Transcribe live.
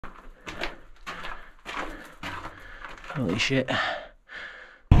Holy shit.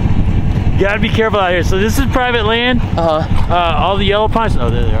 You gotta be careful out here. So this is private land. All the yellow pine, oh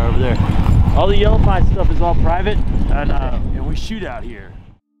there they are over there. All the yellow pine stuff is all private, and we shoot out here.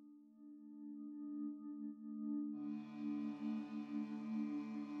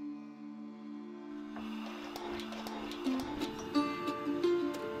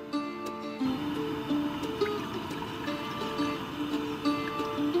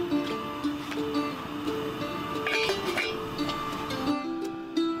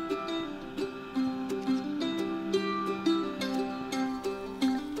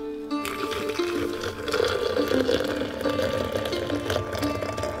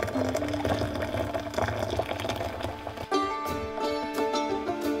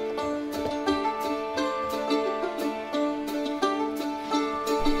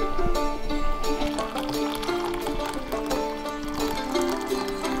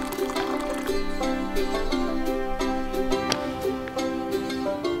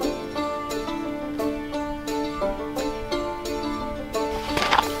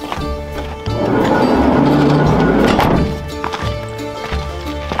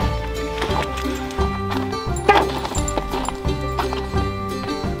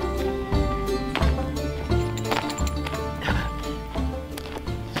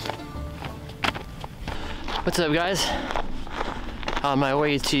 What's up, guys? On my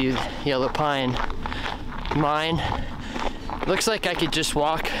way to Yellow Pine Mine. Looks like I could just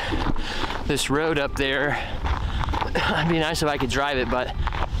walk this road up there. It'd be nice if I could drive it, but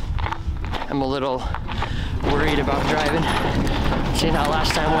I'm a little worried about driving. Seeing how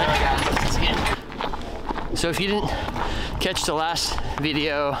last time went. So if you didn't catch the last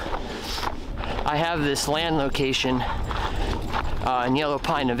video, I have this land location in Yellow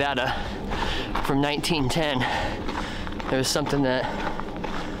Pine, Nevada, from 1910. It was something that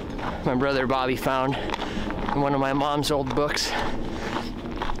my brother Bobby found in one of my mom's old books.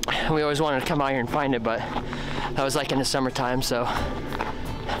 We always wanted to come out here and find it, but that was like in the summertime, so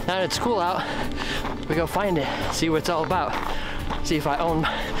now that it's cool out, we go find it, see what it's all about, see if I own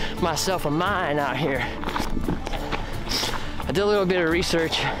myself a mine out here. I did a little bit of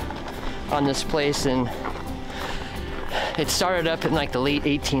research on this place, and it started up in like the late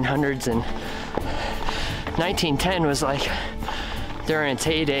 1800s, and 1910 was like during its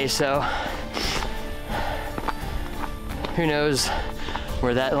heyday, so who knows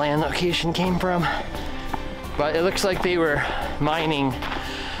where that land location came from. But it looks like they were mining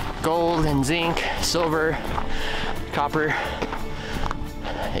gold and zinc, silver, copper,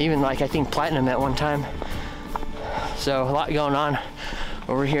 even like I think platinum at one time. So a lot going on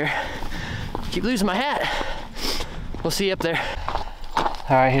over here. Keep losing my hat. We'll see you up there. All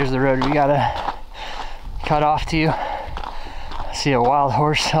right, here's the road we gotta cut off to. I see a wild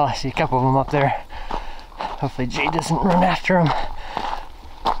horse. Oh, I see a couple of them up there. Hopefully Jade doesn't run after him.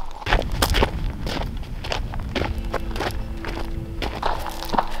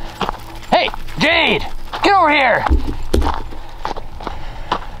 Hey, Jade! Get over here!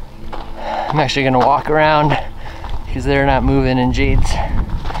 I'm actually gonna walk around because they're not moving and Jade's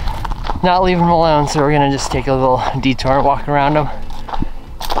not leaving them alone, so we're gonna just take a little detour and walk around them.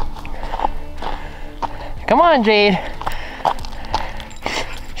 Come on, Jade.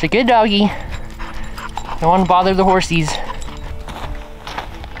 She's a good doggy. Don't want to bother the horsies.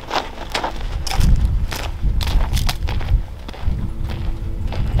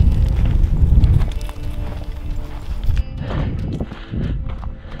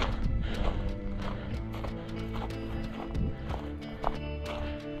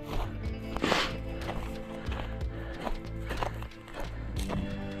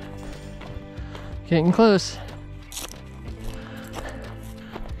 Getting close.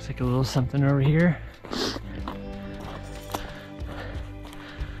 Looks like a little something over here.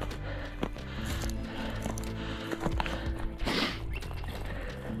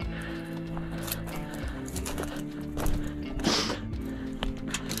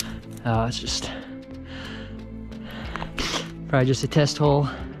 Oh, it's just probably just a test hole.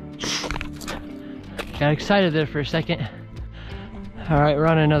 Got excited there for a second. All right, we're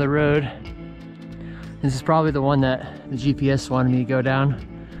on another road. This is probably the one that the GPS wanted me to go down.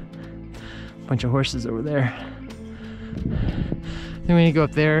 Bunch of horses over there. Then we need to go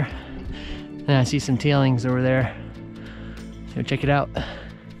up there. And I see some tailings over there. So check it out.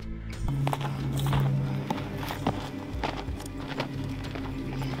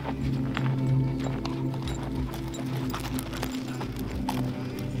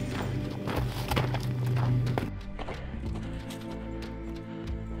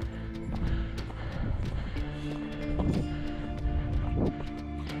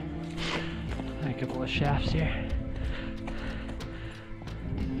 A couple of shafts here.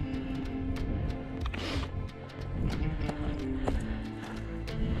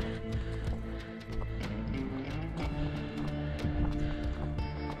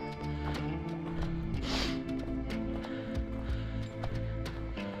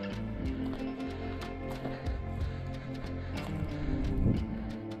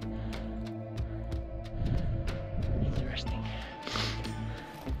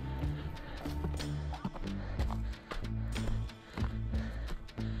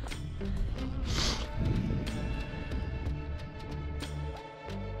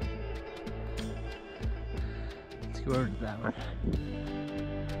 go over to that one.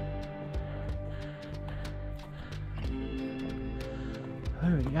 What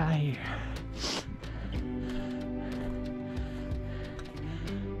do we got here?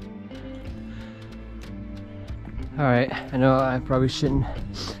 Alright, I know I probably shouldn't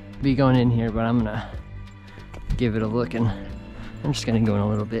be going in here, but I'm gonna give it a look, and I'm just gonna go in a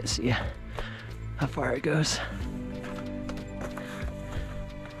little bit, see how far it goes.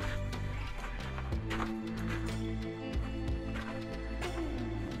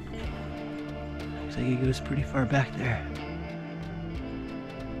 Looks like it goes pretty far back there.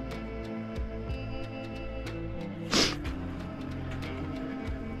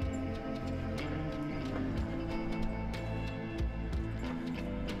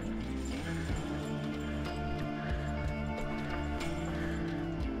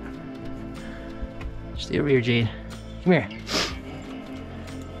 Stay over here, Jade. Come here.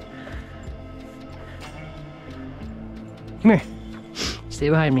 Come here. Stay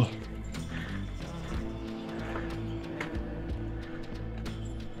behind me.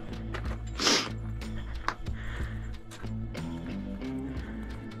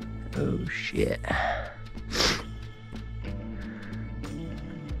 Oh shit.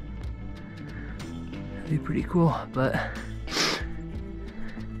 That'd be pretty cool, but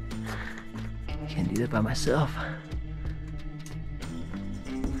can't do that by myself.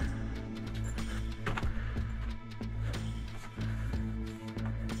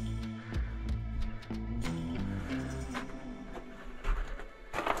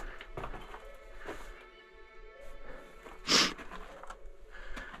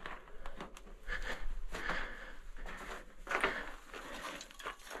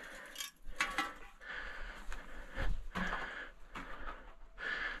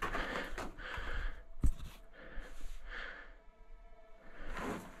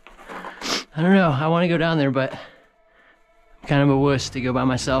 I don't know, I want to go down there, but I'm kind of a wuss to go by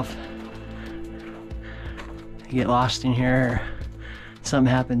myself. I get lost in here, or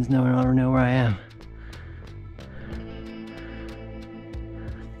something happens, no one will ever know where I am.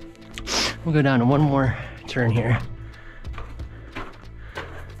 We'll go down to one more turn here.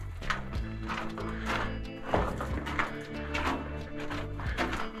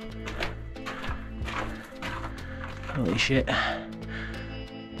 Holy shit.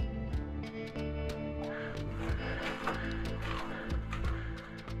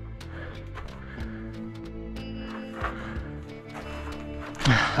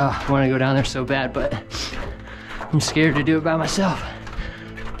 Oh, I want to go down there so bad, but I'm scared to do it by myself.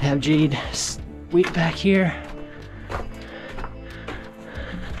 Have Jade wait back here.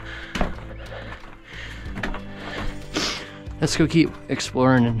 Let's go keep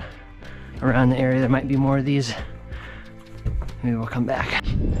exploring and around the area. There might be more of these. Maybe we'll come back.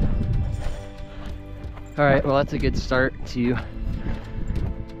 All right, well, that's a good start to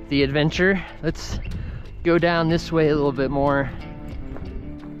the adventure. Let's go down this way a little bit more.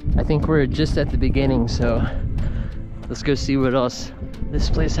 I think we're just at the beginning, so let's go see what else this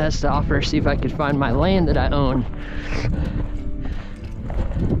place has to offer, see if I could find my land that I own.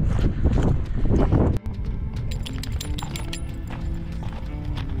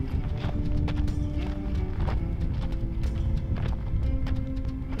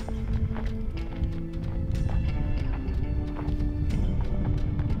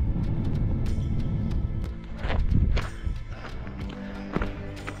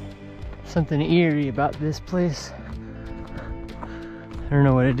 Something eerie about this place. I don't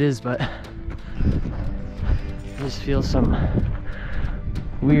know what it is, but I just feel some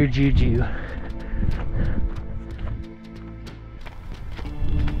weird juju.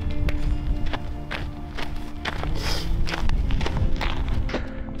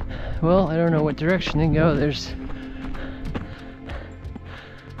 Well, I don't know what direction to go. There's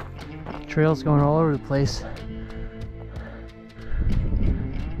trails going all over the place.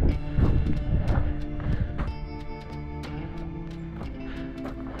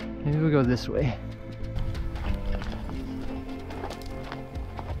 Maybe we'll go this way.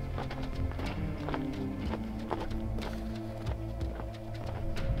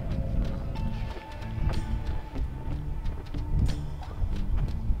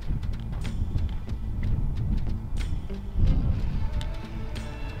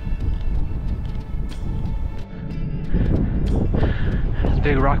 There's a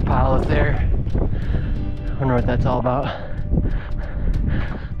big rock pile up there. I wonder what that's all about.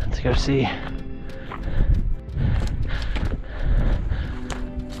 Let's go see.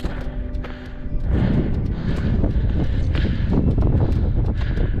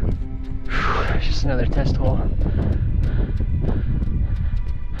 It's just another test hole.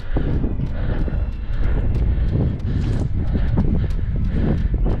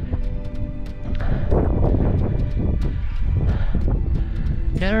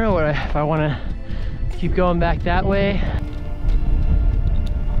 I don't know if I want to keep going back that way.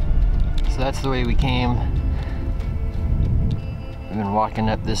 So that's the way we came. We've been walking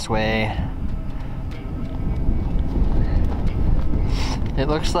up this way. It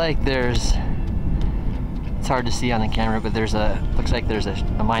looks like there's, it's hard to see on the camera, but there's looks like there's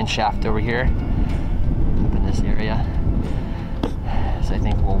a mine shaft over here, up in this area. So I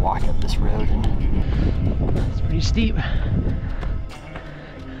think we'll walk up this road, and it's pretty steep.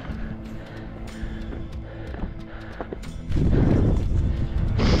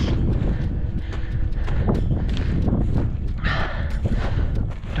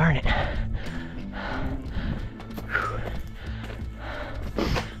 Darn it.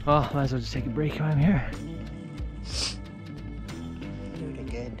 Well, might as well just take a break while I'm here. Doing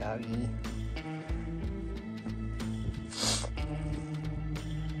good, doggy.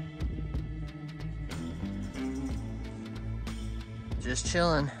 Just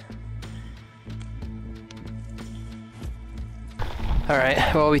chilling. All right,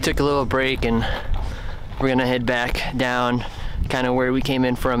 well, we took a little break and we're gonna head back down kind of where we came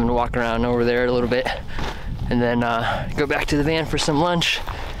in from and walk around over there a little bit, and then go back to the van for some lunch.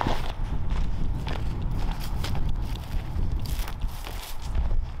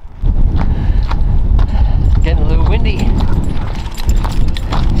 Getting a little windy.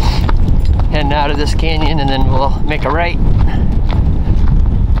 Heading out of this canyon, and then we'll make a right.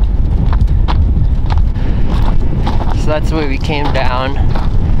 So that's the way we came down.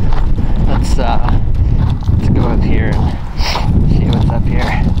 Let's go up here and see what's up here.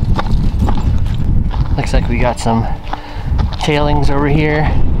 Looks like we got some tailings over here.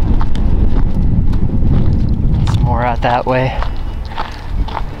 Some more out that way.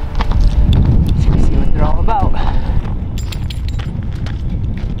 So we'll see what they're all about.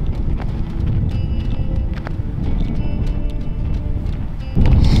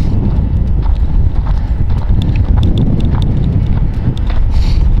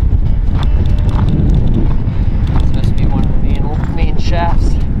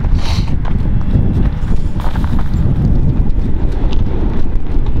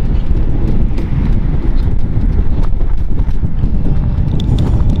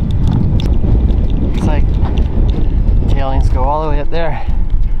 There.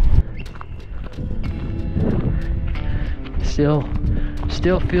 Still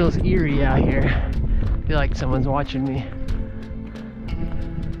feels eerie out here. I feel like someone's watching me.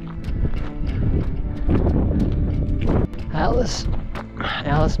 Alice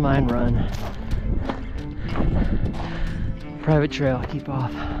Mine Run. Private trail, keep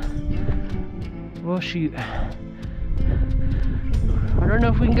off. Well, shoot. I don't know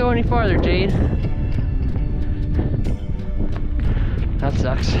if we can go any farther, Jade. That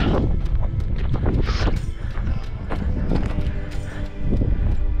sucks.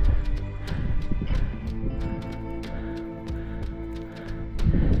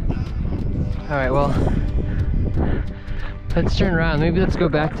 All right, well, let's turn around. Maybe let's go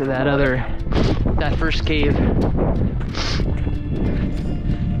back to that first cave.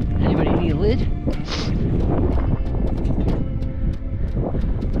 Anybody need a lid?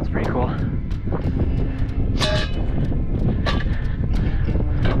 That's pretty cool.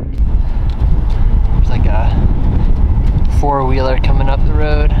 There's like a four-wheeler coming up the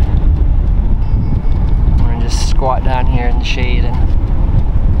road. I'm gonna just squat down here in the shade and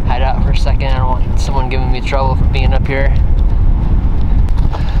hide out for a second. I don't want someone giving me trouble for being up here.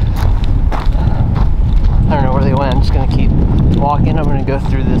 I don't know where they went. I'm just gonna keep walking. I'm gonna go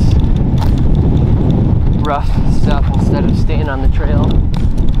through this rough stuff instead of staying on the trail.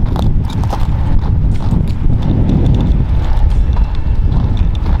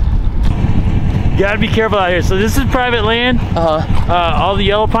 You gotta be careful out here. So this is private land. All the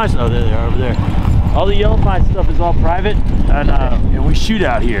yellow pines. Oh, there they are over there. All the yellow pine stuff is all private, and we shoot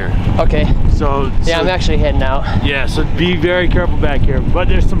out here. Okay. So yeah, I'm actually heading out. Yeah, so be very careful back here. But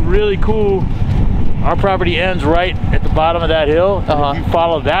there's some really cool. Our property ends right at the bottom of that hill. If you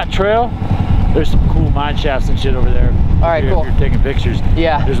follow that trail, there's some cool mine shafts and shit over there. All right, cool. If you're taking pictures.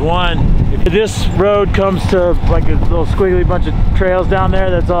 Yeah. There's one. If this road comes to like a little squiggly bunch of trails down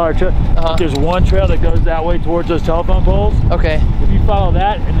there, that's all our trail. There's one trail that goes that way towards those telephone poles. Okay. If you follow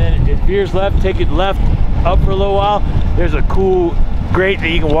that and then it veers left, take it left up for a little while, there's a cool grate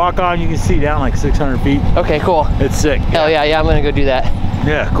that you can walk on. You can see down like 600 feet. Okay, cool. It's sick. Hell yeah, I'm gonna go do that.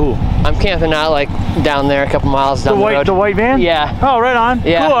 Yeah, cool. I'm camping out like down there a couple miles down the road. The white van? Yeah. Oh, right on.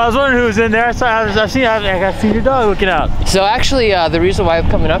 Yeah. Cool, I was wondering who was in there. I see your dog looking out. So actually, the reason why I'm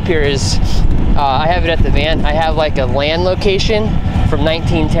coming up here is I have it at the van. I have like a land location from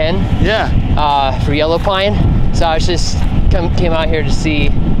 1910. Yeah. For yellow pine. So I was just came out here to see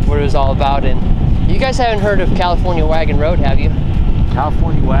what it was all about. And you guys haven't heard of California Wagon Road, have you?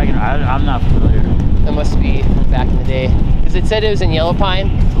 California Wagon? I'm not familiar. That must be from back in the day. Because it said it was in Yellow Pine.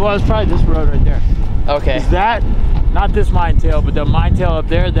 Well, it's probably this road right there. Okay. Is that, not this mine tail, but the mine tail up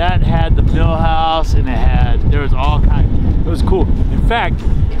there, that had the mill house, and there was all kinds. It was cool. In fact,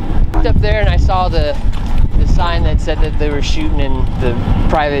 I looked up there and I saw the sign that said that they were shooting in the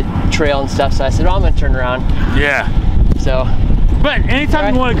private trail and stuff. So I said, oh, I'm gonna turn around. yeah. So. But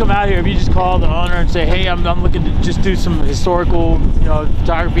anytime you want to come out here, if you just call the owner and say, hey, I'm looking to just do some historical,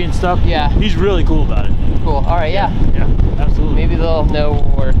 photography and stuff. Yeah. He's really cool about it. Cool. All right. Yeah. Yeah, absolutely. Maybe they'll know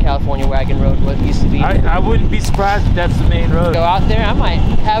where California Wagon Road used to be. I wouldn't be surprised if that's the main road. Go out there, I might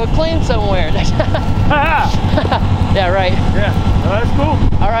have a claim somewhere. Yeah, right. Yeah, well, that's cool.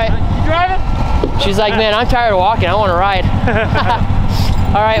 All right. You driving? She's like, man, I'm tired of walking. I want to ride.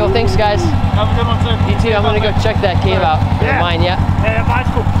 All right, well, thanks, guys. Have a good one, sir. You too. I'm going to go check that cave out. Yeah. Mine, yeah. Yeah, mine's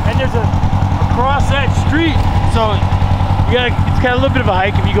cool. And there's across that street, so it's kind of a little bit of a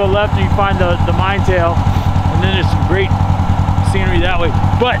hike. If you go left and you find the mine tail, and then there's some great scenery that way.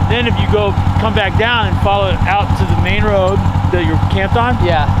 But then if you come back down and follow it out to the main road that you're camped on,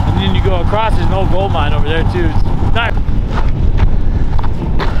 yeah, and then you go across, there's an old gold mine over there too. It's nice.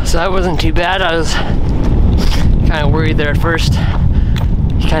 So that wasn't too bad. I was kind of worried there at first.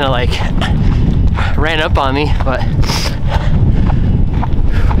 He kind of like ran up on me, but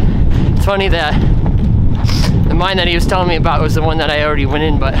it's funny that the mine that he was telling me about was the one that I already went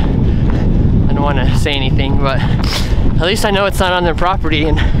in, but I don't want to say anything. But at least I know it's not on their property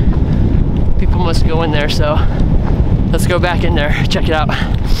and people must go in there, so let's go back in there, check it out.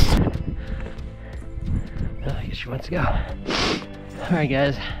 Oh, I guess she wants to go. All right,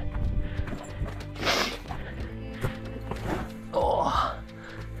 guys. Oh.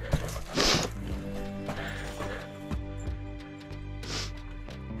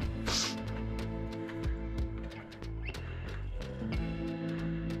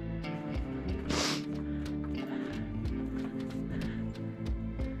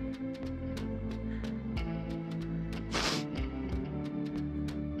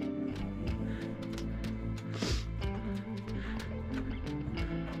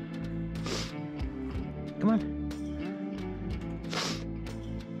 Come on.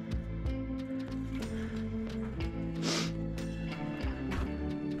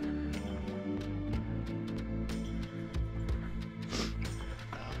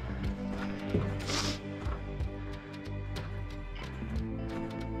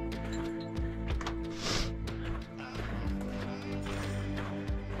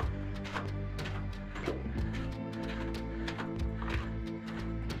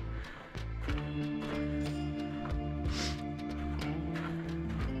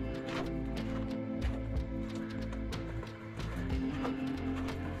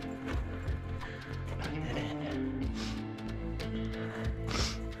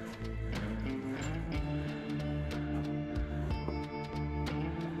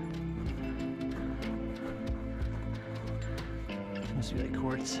 Must be like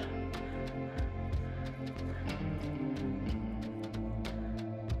quartz.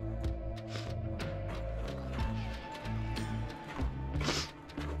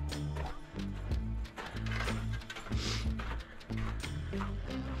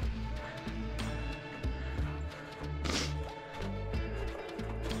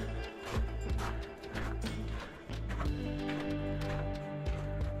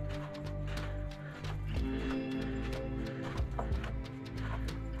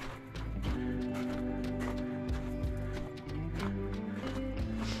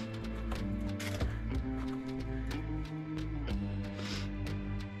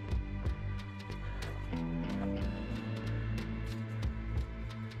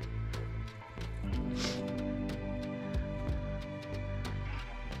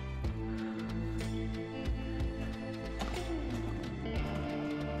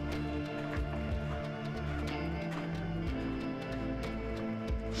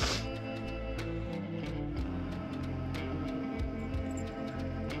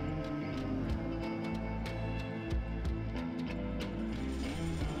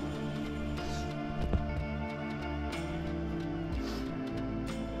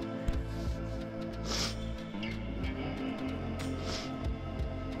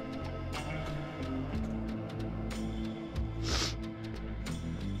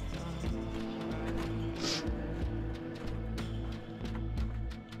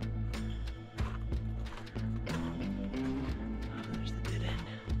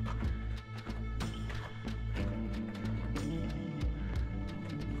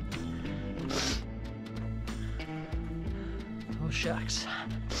 shucks.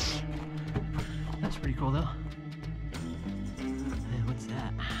 That's pretty cool though. Man, what's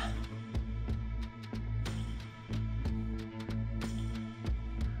that?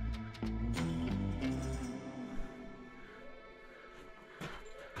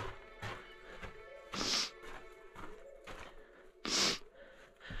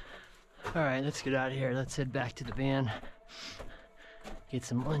 All right, let's get out of here. Let's head back to the van, get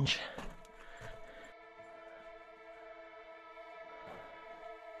some lunch.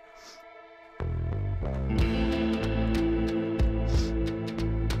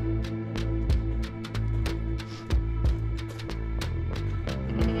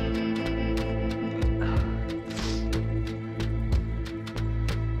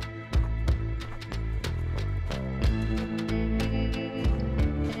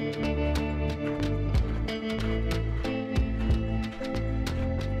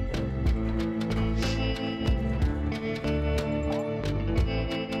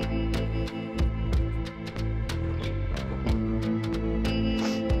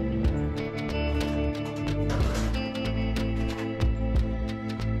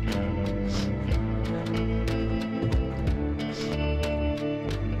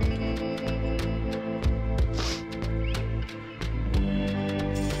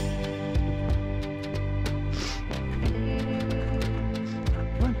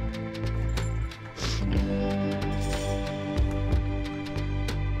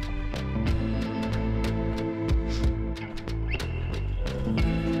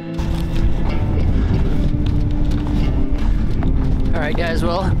 Alright guys,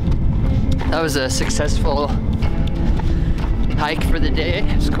 well, that was a successful hike for the day.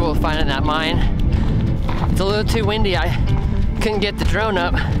 It was cool finding that mine. It's a little too windy. I couldn't get the drone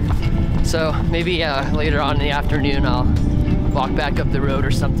up. So maybe later on in the afternoon I'll walk back up the road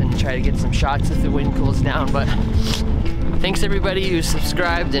or something and try to get some shots if the wind cools down. But thanks everybody who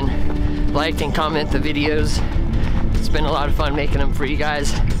subscribed and liked and commented the videos. It's been a lot of fun making them for you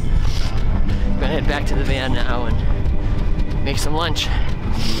guys. I'm gonna head back to the van now and make some lunch.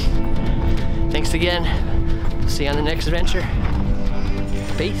 Thanks again. See you on the next adventure.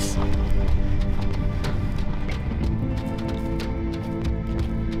 Peace.